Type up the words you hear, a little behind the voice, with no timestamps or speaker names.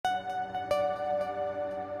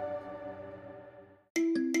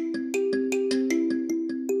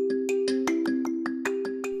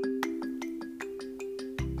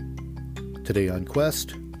Today on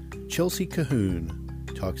Quest, Chelsie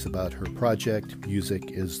Cahoon talks about her project, Music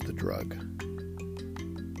is the Drug.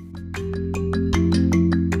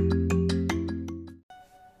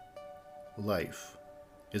 Life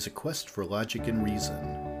is a quest for logic and reason.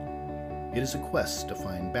 It is a quest to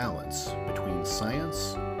find balance between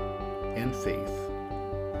science and faith.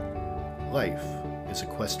 Life is a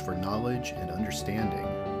quest for knowledge and understanding.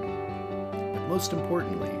 But most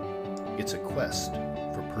importantly, it's a quest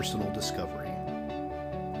for personal discovery.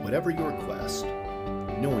 Whatever your quest,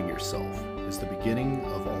 knowing yourself is the beginning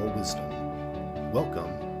of all wisdom.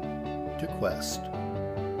 Welcome to Quest.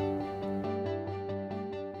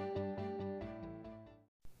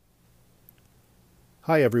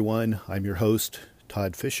 Hi everyone, I'm your host,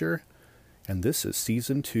 Todd Fisher, and this is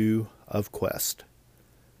Season 2 of Quest.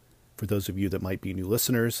 For those of you that might be new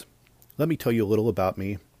listeners, let me tell you a little about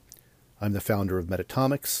me. I'm the founder of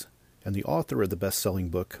Metatomics and the author of the best-selling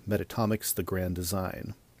book, Metatomics, The Grand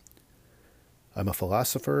Design. I'm a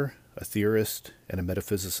philosopher, a theorist, and a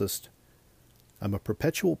metaphysicist. I'm a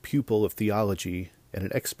perpetual pupil of theology and an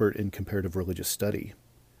expert in comparative religious study.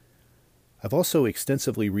 I've also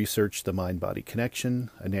extensively researched the mind-body connection,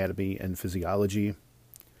 anatomy, and physiology.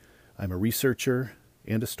 I'm a researcher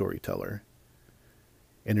and a storyteller.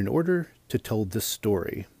 And in order to tell this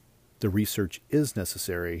story, the research is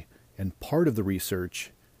necessary, and part of the research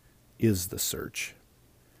is the search.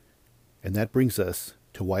 And that brings us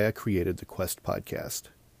to why I created the Quest podcast.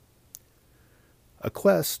 A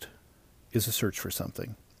quest is a search for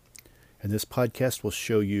something, and this podcast will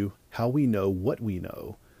show you how we know what we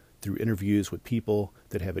know through interviews with people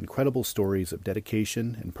that have incredible stories of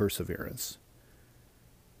dedication and perseverance.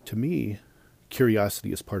 To me,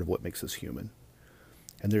 curiosity is part of what makes us human,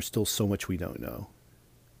 and there's still so much we don't know.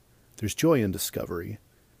 There's joy in discovery.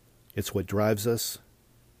 It's what drives us.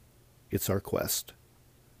 It's our quest.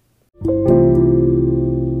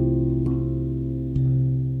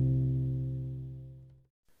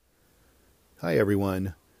 Hi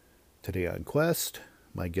everyone. Today on Quest,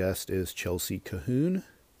 my guest is Chelsie Cahoon.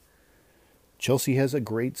 Chelsie has a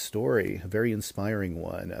great story, a very inspiring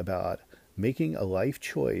one, about making a life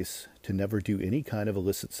choice to never do any kind of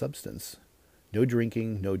illicit substance. No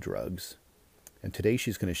drinking, no drugs. And today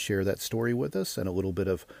she's going to share that story with us and a little bit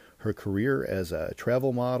of her career as a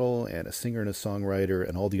travel model and a singer and a songwriter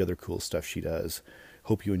and all the other cool stuff she does.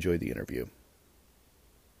 Hope you enjoy the interview.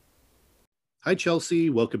 Hi,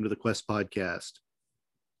 Chelsie. Welcome to the Quest podcast.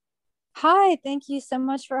 Hi, thank you so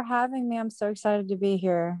much for having me. I'm so excited to be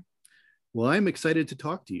here. Well, I'm excited to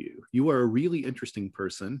talk to you. You are a really interesting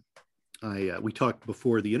person. We talked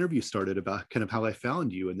before the interview started about kind of how I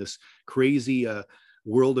found you, and this crazy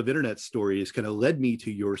world of internet stories kind of led me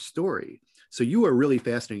to your story. So you are really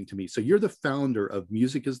fascinating to me. So you're the founder of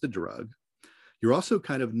Music is the Drug. You're also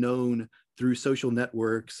kind of known through social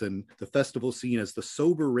networks and the festival scene as the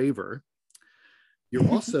sober raver. You're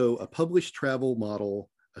also a published travel model,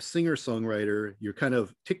 a singer-songwriter. You're kind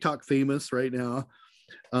of TikTok famous right now.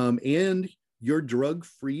 And you're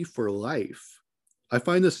drug-free for life. I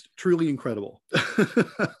find this truly incredible.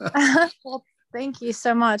 Well, thank you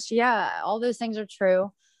so much. Yeah, all those things are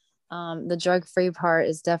true. The drug-free part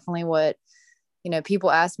is definitely what, people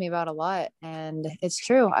ask me about a lot. And it's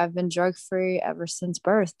true. I've been drug-free ever since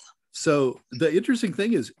birth. So the interesting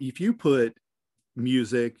thing is, if you put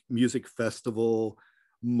music festival,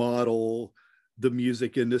 model, the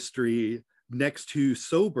music industry next to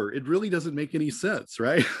sober, it really doesn't make any sense,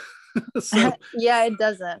 right? So yeah, it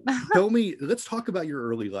doesn't. Let's talk about your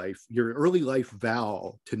early life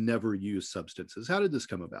vow to never use substances. How did this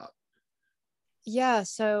come about? Yeah.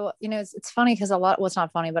 So, it's funny because it's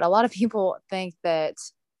not funny, but a lot of people think that,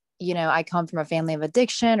 I come from a family of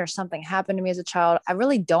addiction or something happened to me as a child. I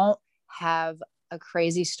really don't have a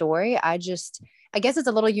crazy story. I guess it's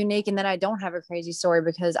a little unique in that I don't have a crazy story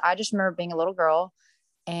because I just remember being a little girl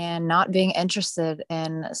and not being interested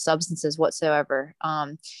in substances whatsoever.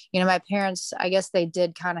 My parents, I guess they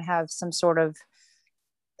did kind of have some sort of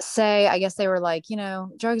say, I guess they were like,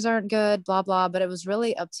 drugs aren't good, blah, blah, but it was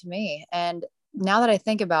really up to me. And now that I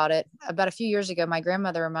think about it, about a few years ago, my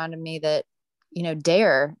grandmother reminded me that,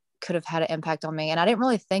 DARE could have had an impact on me. And I didn't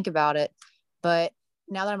really think about it, but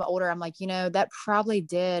now that I'm older, I'm like, that probably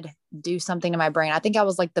did do something to my brain. I think I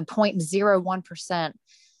was like the 0.01%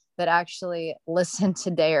 that actually listened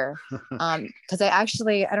to DARE. Because I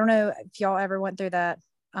don't know if y'all ever went through that,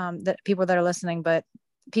 that people that are listening, but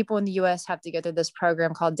people in the US have to go through this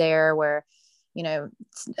program called DARE where,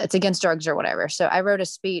 it's against drugs or whatever. So I wrote a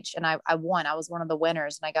speech and I won. I was one of the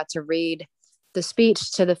winners and I got to read the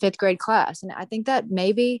speech to the 5th grade class. And I think that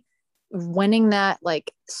maybe winning that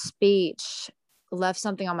like speech left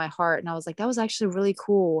something on my heart. And I was like, that was actually really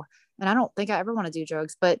cool. And I don't think I ever want to do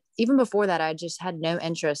drugs. But even before that, I just had no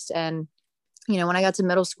interest. And, when I got to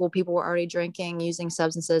middle school, people were already drinking, using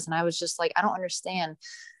substances. And I was just like, I don't understand.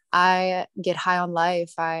 I get high on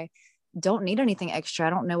life. I don't need anything extra.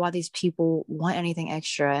 I don't know why these people want anything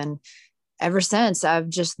extra. And ever since, I've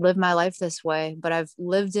just lived my life this way, but I've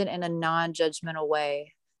lived it in a non-judgmental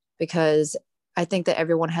way because I think that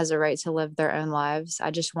everyone has a right to live their own lives.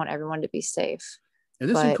 I just want everyone to be safe. And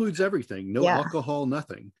this But includes everything. No yeah, alcohol,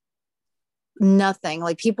 nothing. nothing.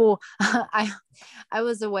 Like people, I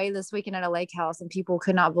was away this weekend at a lake house and people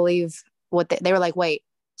could not believe what they were like, wait,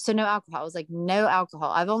 so no alcohol. I was like, no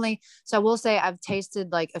alcohol. So I will say I've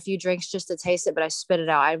tasted like a few drinks just to taste it, but I spit it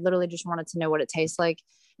out. I literally just wanted to know what it tastes like.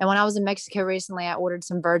 And when I was in Mexico recently, I ordered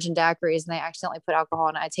some virgin daiquiris and they accidentally put alcohol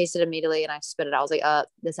in it. I tasted it immediately and I spit it out. I was like,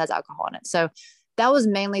 this has alcohol in it. So that was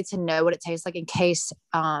mainly to know what it tastes like in case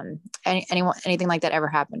anything like that ever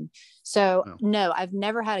happened. So Oh. no, I've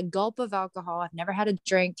never had a gulp of alcohol. I've never had a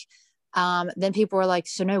drink. Then people were like,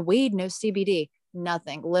 so no weed, no CBD,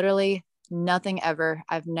 nothing, literally nothing ever.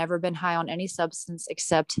 I've never been high on any substance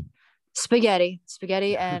except spaghetti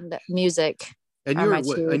and music And are you're my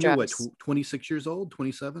what? two And you're what? drugs. 26 years old?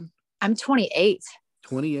 27? I'm 28.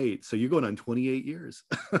 28. So you're going on 28 years.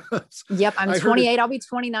 Yep. I'm I heard 28. I'll be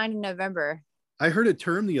 29 in November. I heard a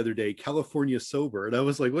term the other day, California sober, and I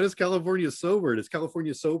was like, "What is California sober?" And it's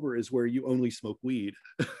California sober is where you only smoke weed.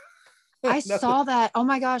 I Nothing. saw that. Oh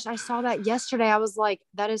my gosh. I saw that yesterday. I was like,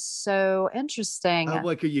 that is so I'm interesting.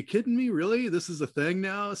 like, "Are you kidding me? Really? This is a thing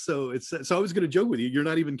now?" So I was going to joke with you. You're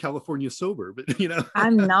not even California sober, but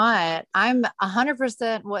I'm not. I'm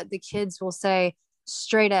 100% what the kids will say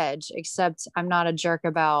straight edge, except I'm not a jerk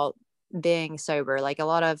about being sober. Like a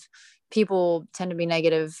lot of people tend to be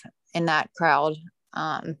negative in that crowd.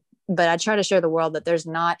 But I try to show the world that there's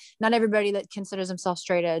not everybody that considers themselves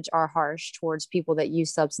straight edge are harsh towards people that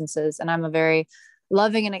use substances. And I'm a very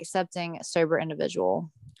loving and accepting sober individual.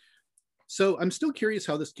 So I'm still curious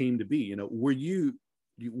how this came to be. Were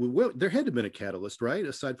well, there had to have been a catalyst, right?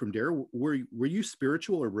 Aside from Dare, were you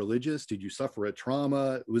spiritual or religious? Did you suffer a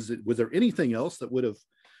trauma? Was there anything else that would have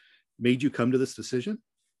made you come to this decision?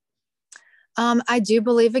 I do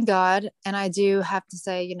believe in God, and I do have to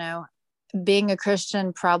say, being a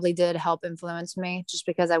Christian probably did help influence me just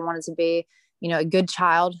because I wanted to be, a good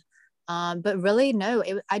child. But really, no,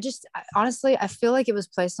 honestly, I feel like it was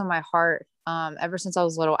placed on my heart ever since I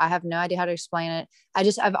was little. I have no idea how to explain it.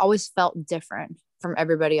 I've always felt different from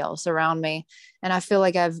everybody else around me. And I feel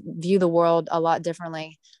like I've viewed the world a lot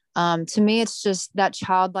differently. To me, it's just that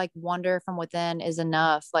childlike wonder from within is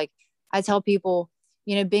enough. Like I tell people,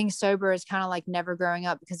 being sober is kind of like never growing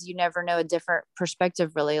up because you never know a different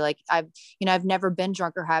perspective really. Like I've never been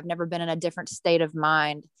drunk or high. I've never been in a different state of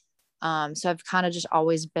mind. So I've kind of just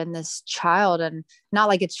always been this child and not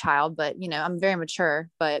like a child, but I'm very mature,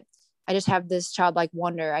 but I just have this childlike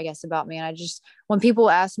wonder, I guess, about me. And when people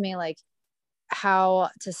ask me like how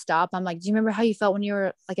to stop, I'm like, do you remember how you felt when you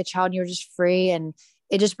were like a child and you were just free? And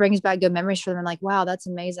it just brings back good memories for them. And like, wow, that's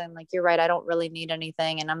amazing. Like, you're right. I don't really need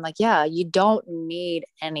anything. And I'm like, yeah, you don't need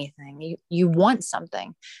anything. You want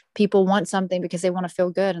something. People want something because they want to feel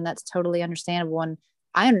good. And that's totally understandable. And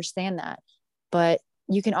I understand that, but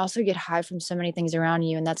you can also get high from so many things around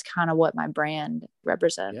you. And that's kind of what my brand Yeah,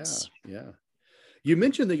 represents. yeah. You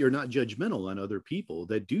mentioned that you're not judgmental on other people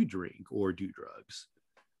that do drink or do drugs.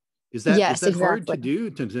 Is Yes, that hard to exactly.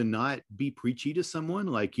 do to not be preachy to someone?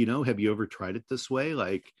 Like, have you ever tried it this way?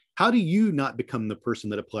 Like, how do you not become the person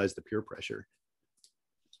that applies the peer pressure?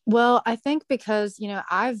 Well, I think because,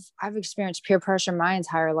 I've experienced peer pressure my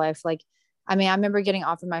entire life. Like, I mean, I remember getting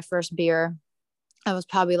offered my first beer. I was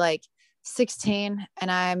probably like 16 and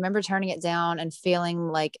I remember turning it down and feeling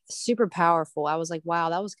like super powerful. I was like, wow,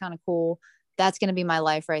 that was kind of cool. That's going to be my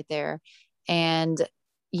life right there. And,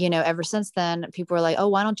 ever since then, people are like, oh,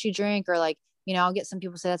 why don't you drink? Or like, I'll get some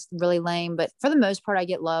people say that's really lame, but for the most part, I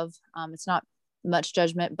get love. It's not much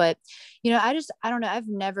judgment, but, I don't know. I've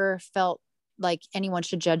never felt like anyone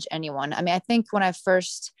should judge anyone. I mean, I think when I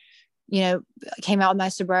first came out with my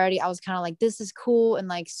sobriety, I was kind of like, this is cool. And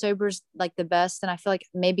like sober's like the best. And I feel like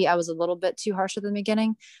maybe I was a little bit too harsh at the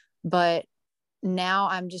beginning, but now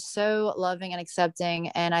I'm just so loving and accepting.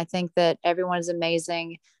 And I think that everyone is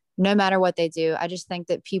amazing no matter what they do. I just think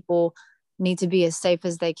that people need to be as safe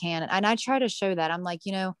as they can. And I try to show that. I'm like,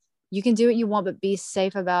 you can do what you want, but be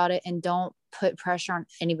safe about it and don't put pressure on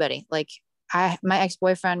anybody. Like my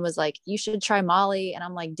ex-boyfriend was like, you should try Molly. And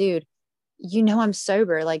I'm like, dude, I'm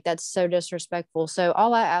sober. Like that's so disrespectful. So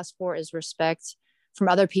all I ask for is respect from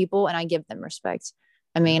other people and I give them respect.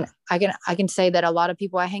 I mean, Yeah. I can say that a lot of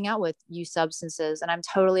people I hang out with use substances, and I'm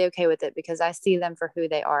totally okay with it because I see them for who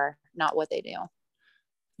they are, not what they do.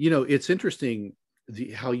 It's interesting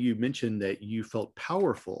how you mentioned that you felt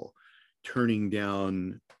powerful turning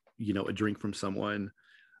down, a drink from someone.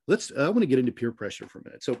 I want to get into peer pressure for a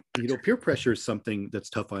minute. So, peer pressure is something that's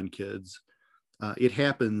tough on kids. It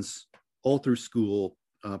happens all through school,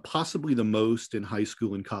 possibly the most in high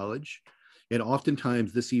school and college. And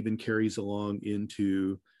oftentimes this even carries along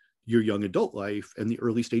into your young adult life and the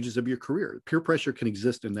early stages of your career. Peer pressure can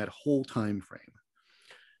exist in that whole time frame.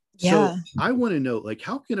 So Yeah. I want to know, like,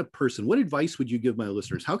 how can a person, what advice would you give my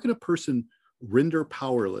listeners? How can a person render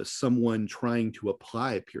powerless someone trying to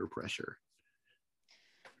apply peer pressure?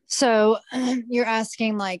 So you're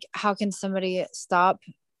asking like, how can somebody stop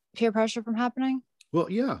peer pressure from happening?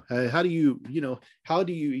 Well, yeah. How do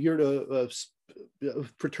you're at a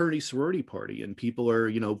fraternity sorority party and people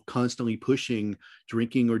are, constantly pushing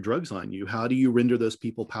drinking or drugs on you. How do you render those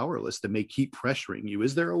people powerless that may keep pressuring you?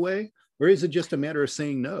 Is there a way? Or is it just a matter of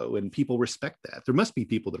saying no and people respect that? There must be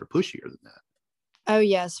people that are pushier than that. Oh,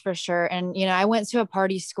 yes, for sure. And, I went to a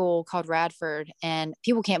party school called Radford, and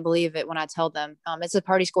people can't believe it when I tell them. It's a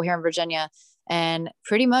party school here in Virginia. And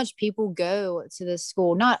pretty much people go to this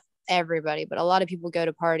school, not everybody, but a lot of people go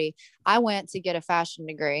to party. I went to get a fashion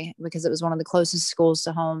degree because it was one of the closest schools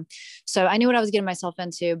to home. So I knew what I was getting myself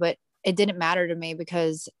into, but it didn't matter to me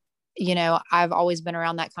because, I've always been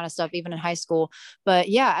around that kind of stuff, even in high school. But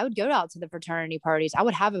yeah, I would go out to the fraternity parties. I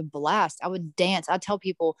would have a blast. I would dance. I'd tell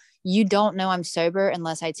people, you don't know I'm sober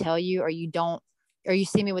unless I tell you, or you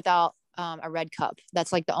see me without a red cup.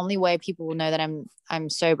 That's like the only way people will know that I'm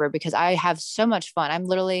sober because I have so much fun.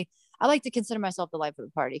 I like to consider myself the life of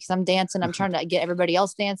the party because I'm dancing. I'm trying to get everybody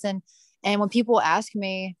else dancing. And when people ask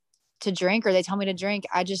me to drink or they tell me to drink,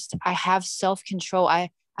 I have self control. I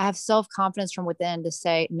have self confidence from within to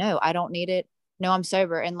say, no, I don't need it. No, I'm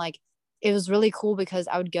sober. And like, it was really cool because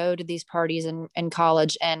I would go to these parties in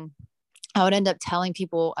college and I would end up telling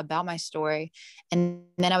people about my story. And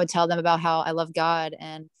then I would tell them about how I love God.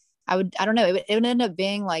 And I don't know, it would end up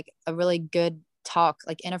being like a really good talk,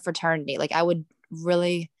 like in a fraternity. Like I would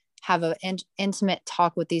really have an intimate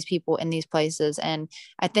talk with these people in these places. And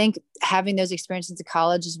I think having those experiences in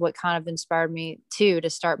college is what kind of inspired me too,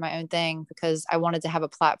 to start my own thing because I wanted to have a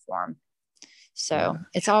platform. So Yeah.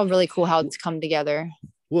 it's all really cool how it's come together.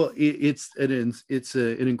 Well, it's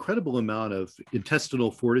an incredible amount of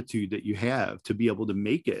intestinal fortitude that you have to be able to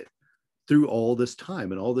make it through all this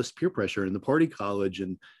time and all this peer pressure and the party college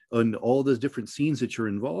and all those different scenes that you're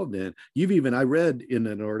involved in. I read in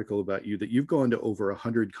an article about you that you've gone to over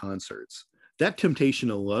 100 concerts. That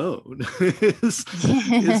temptation alone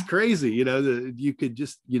is crazy. You could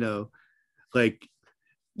just, like,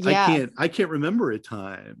 Yeah. I can't remember a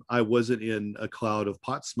time I wasn't in a cloud of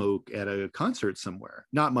pot smoke at a concert somewhere,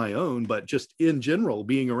 not my own, but just in general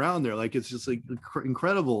being around there. Like, it's just like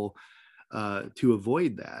incredible to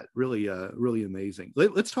avoid that. Really, really amazing.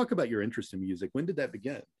 Let's talk about your interest in music. When did that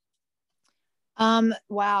begin?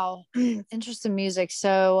 Wow. Interest in music.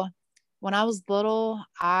 So when I was little,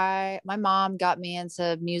 my mom got me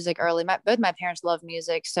into music early. Both my parents love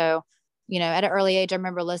music. So, at an early age, I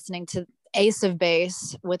remember listening to Ace of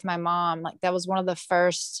Base with my mom. Like that was one of the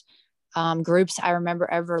first groups I remember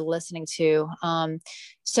ever listening to.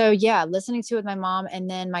 So yeah, listening to it with my mom. And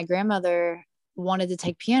then my grandmother wanted to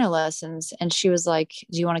take piano lessons and she was like,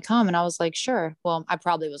 do you want to come? And I was like, sure. Well, I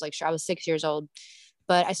probably was like, sure. I was 6 years old.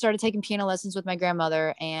 But I started taking piano lessons with my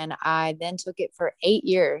grandmother and I then took it for 8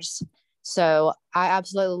 years. So I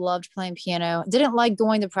absolutely loved playing piano. Didn't like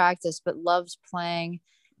going to practice, but loved playing.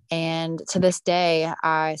 And to this day,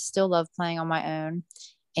 I still love playing on my own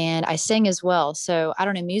and I sing as well. So I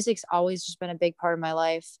don't know, music's always just been a big part of my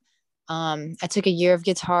life. I took a year of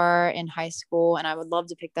guitar in high school and I would love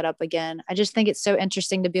to pick that up again. I just think it's so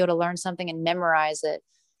interesting to be able to learn something and memorize it.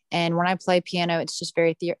 And when I play piano, it's just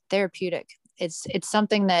very therapeutic. It's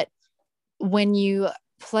something that when you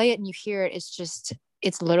play it and you hear it,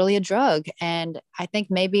 it's literally a drug. And I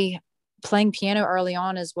think maybe playing piano early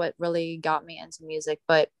on is what really got me into music.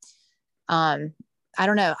 But um, I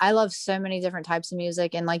don't know. I love so many different types of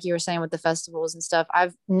music. And like you were saying with the festivals and stuff,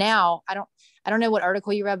 I don't know what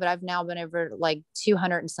article you read, but I've now been over like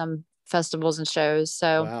 200 and some festivals and shows.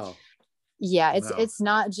 So Wow. yeah, Wow. it's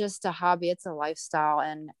not just a hobby, it's a lifestyle.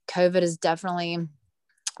 And COVID has definitely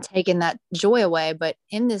taken that joy away. But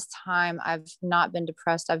in this time, I've not been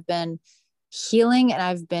depressed. I've been healing and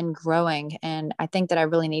I've been growing. And I think that I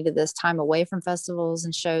really needed this time away from festivals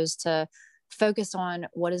and shows to focus on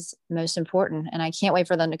what is most important. And I can't wait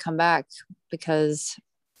for them to come back because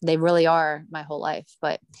they really are my whole life,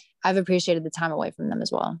 but I've appreciated the time away from them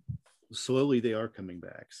as well. Slowly they are coming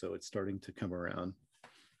back, so it's starting to come around.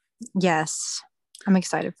 Yes, I'm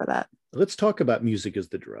excited for that. Let's talk about Music is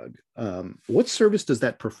the Drug. What service does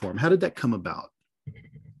that perform? How did that come about?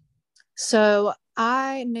 So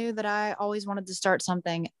I knew that I always wanted to start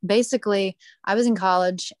something. Basically, I was in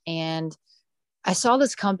college and I saw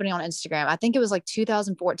this company on Instagram. I think it was like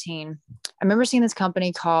 2014. I remember seeing this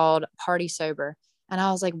company called Party Sober. And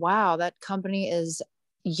I was like, wow, that company is,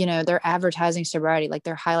 they're advertising sobriety, like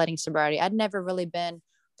they're highlighting sobriety. I'd never really been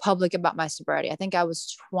public about my sobriety. I think I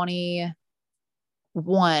was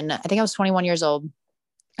 21. I think I was 21 years old.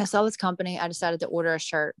 I saw this company. I decided to order a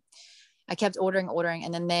shirt. I kept ordering.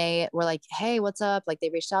 And then they were like, hey, what's up? Like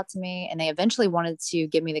they reached out to me and they eventually wanted to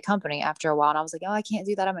give me the company after a while. And I was like, oh, I can't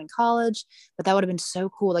do that. I'm in college, but that would have been so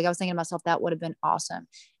cool. Like I was thinking to myself, that would have been awesome.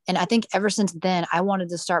 And I think ever since then, I wanted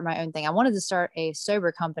to start my own thing. I wanted to start a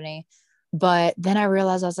sober company, but then I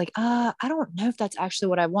realized I was like, I don't know if that's actually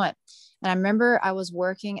what I want. And I remember I was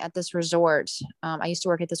working at this resort. I used to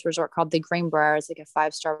work at this resort called the Greenbrier. It's like a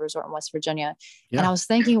 5-star resort in West Virginia. And Yeah. I was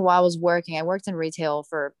thinking while I was working, I worked in retail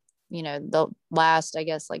for, the last, I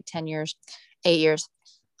guess, like 10 years, 8 years.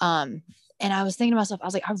 And I was thinking to myself, I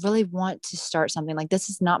was like, I really want to start something. Like, this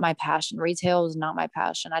is not my passion. Retail is not my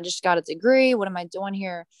passion. I just got a degree. What am I doing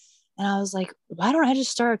here? And I was like, why don't I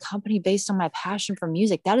just start a company based on my passion for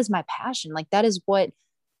music? That is my passion. Like, that is what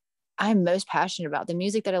I'm most passionate about. The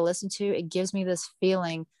music that I listen to, it gives me this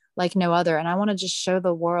feeling like no other. And I want to just show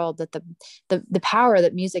the world that the power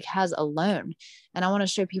that music has alone. And I want to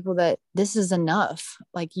show people that this is enough.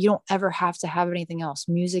 Like you don't ever have to have anything else.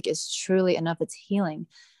 Music is truly enough. It's healing.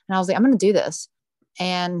 And I was like, I'm going to do this.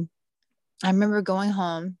 And I remember going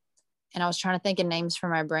home and I was trying to think of names for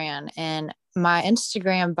my brand, and my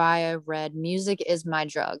Instagram bio read music is my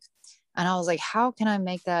drug. And I was like, how can I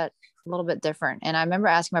make that a little bit different? And I remember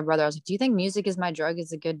asking my brother, I was like, do you think music is my drug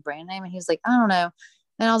is a good brand name? And he was like, I don't know.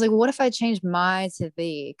 And I was like, what if I change my to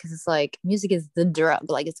the, because it's like music is the drug,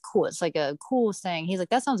 like it's cool, it's like a cool saying. He's like,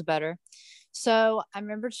 that sounds better. So I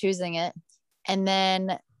remember choosing it. And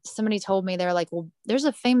then somebody told me, they're like, well, there's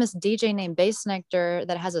a famous DJ named Bass Nectar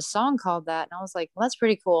that has a song called that. And I was like, well, that's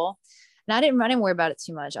pretty cool. And I didn't worry about it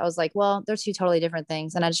too much. I was like, well, they're two totally different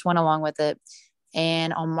things. And I just went along with it.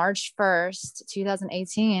 And on March 1st,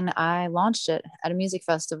 2018, I launched it at a music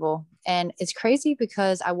festival. And it's crazy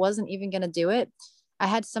because I wasn't even going to do it. I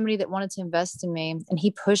had somebody that wanted to invest in me and he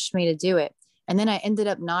pushed me to do it. And then I ended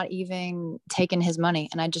up not even taking his money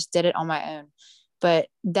and I just did it on my own. But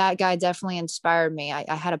that guy definitely inspired me.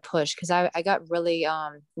 I had a push because I got really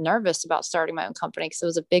nervous about starting my own company because it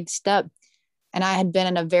was a big step. And I had been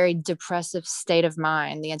in a very depressive state of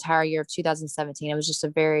mind the entire year of 2017. It was just a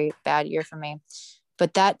very bad year for me.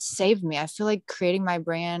 But that saved me. I feel like creating my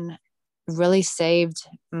brand really saved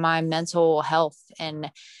my mental health.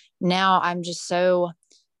 And now I'm just so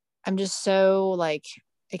like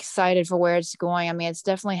excited for where it's going. I mean, it's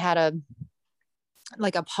definitely had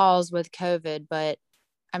a pause with COVID, but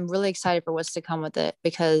I'm really excited for what's to come with it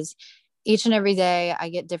because each and every day I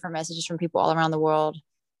get different messages from people all around the world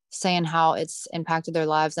saying how it's impacted their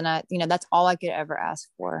lives. And that's all I could ever ask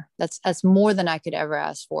for. That's more than I could ever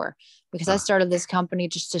ask for because I started this company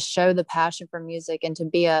just to show the passion for music and to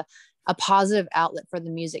be a positive outlet for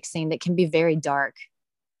the music scene that can be very dark.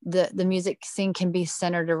 The music scene can be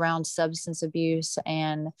centered around substance abuse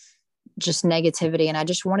and just negativity. And I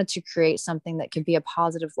just wanted to create something that could be a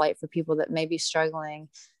positive light for people that may be struggling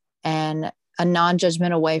and a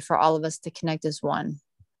non-judgmental way for all of us to connect as one.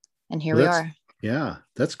 And here we are. Yeah,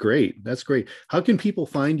 that's great. That's great. How can people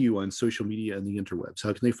find you on social media and the interwebs?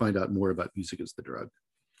 How can they find out more about Music is the Drug?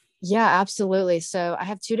 Yeah, absolutely. So I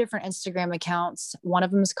have 2 different Instagram accounts. One of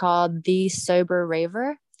them is called The Sober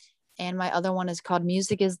Raver, and my other one is called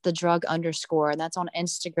Music is the Drug _. And that's on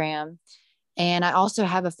Instagram. And I also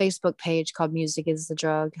have a Facebook page called Music is the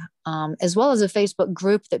Drug, as well as a Facebook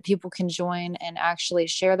group that people can join and actually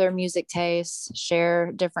share their music tastes,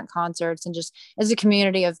 share different concerts, and just as a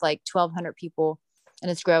community of like 1,200 people.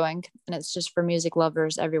 And it's growing, and it's just for music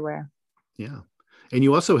lovers everywhere. Yeah. And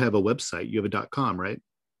you also have a website. You have a .com, right?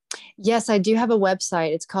 Yes, I do have a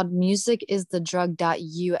website. It's called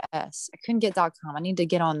musicisthedrug.us. I couldn't get .com. I need to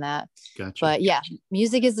get on that. Gotcha. But yeah,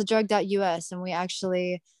 musicisthedrug.us. And we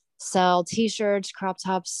actually sell t-shirts, crop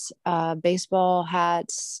tops, baseball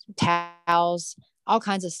hats, towels, all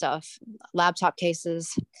kinds of stuff, laptop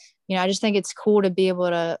cases. I just think it's cool to be able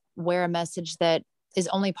to wear a message that is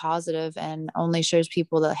only positive and only shows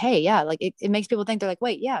people that, hey, yeah, like it makes people think, they're like,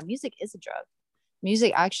 wait, yeah, music is a drug.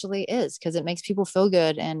 Music actually is, because it makes people feel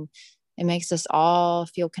good and it makes us all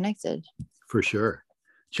feel connected. For sure.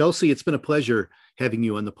 Chelsie, it's been a pleasure having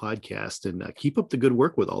you on the podcast, and keep up the good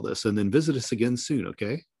work with all this, and then visit us again soon.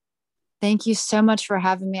 Okay. Thank you so much for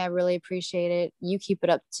having me. I really appreciate it. You keep it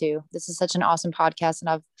up too. This is such an awesome podcast,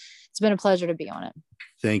 and it's been a pleasure to be on it.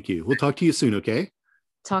 Thank you. We'll talk to you soon. Okay.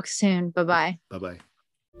 Talk soon. Bye-bye. Bye-bye.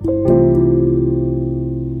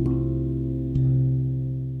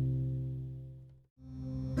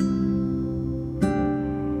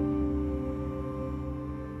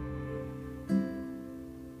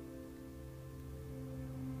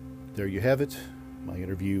 There you have it, my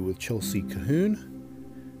interview with Chelsie Cahoon.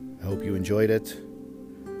 I hope you enjoyed it.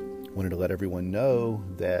 Wanted to let everyone know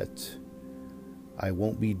that I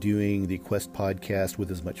won't be doing the Quest podcast with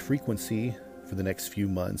as much frequency for the next few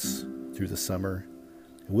months through the summer.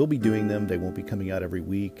 I will be doing them. They won't be coming out every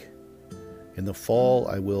week. In the fall,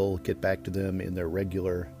 I will get back to them in their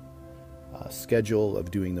regular schedule of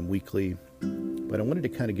doing them weekly. But I wanted to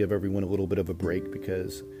kind of give everyone a little bit of a break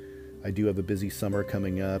because I do have a busy summer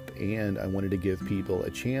coming up, and I wanted to give people a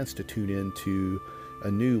chance to tune in to a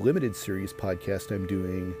new limited series podcast I'm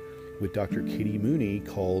doing with Dr. Katie Mooney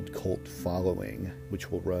called Cult Following, which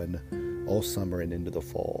will run all summer and into the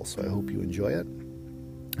fall. So I hope you enjoy it.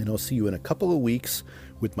 And I'll see you in a couple of weeks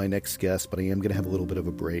with my next guest, but I am going to have a little bit of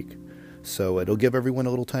a break. So it'll give everyone a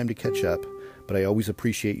little time to catch up. But I always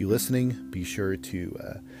appreciate you listening. Be sure to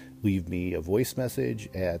leave me a voice message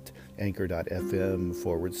at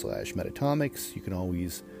anchor.fm/metatomics. You can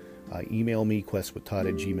always email me,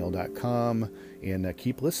 questwithtodd@gmail.com, and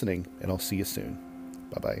keep listening, and I'll see you soon.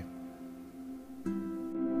 Bye-bye.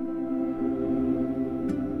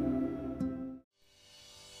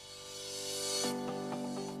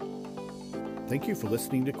 Thank you for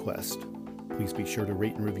listening to Quest. Please be sure to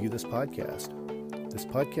rate and review this podcast. This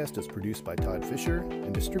podcast is produced by Todd Fisher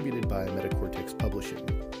and distributed by Metacortex Publishing.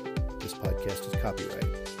 This podcast is copyright.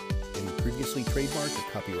 Any previously trademarked or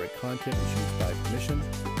copyright content is used by permission.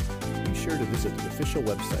 Be sure to visit the official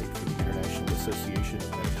website for the International Association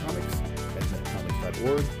of Metatomics at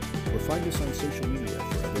metatomics.org, or find us on social media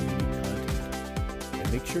for other unique content.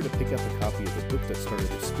 And make sure to pick up a copy of the book that started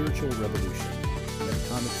a spiritual revolution,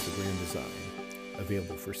 Metatomics: The Grand Design,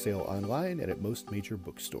 available for sale online and at most major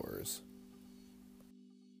bookstores.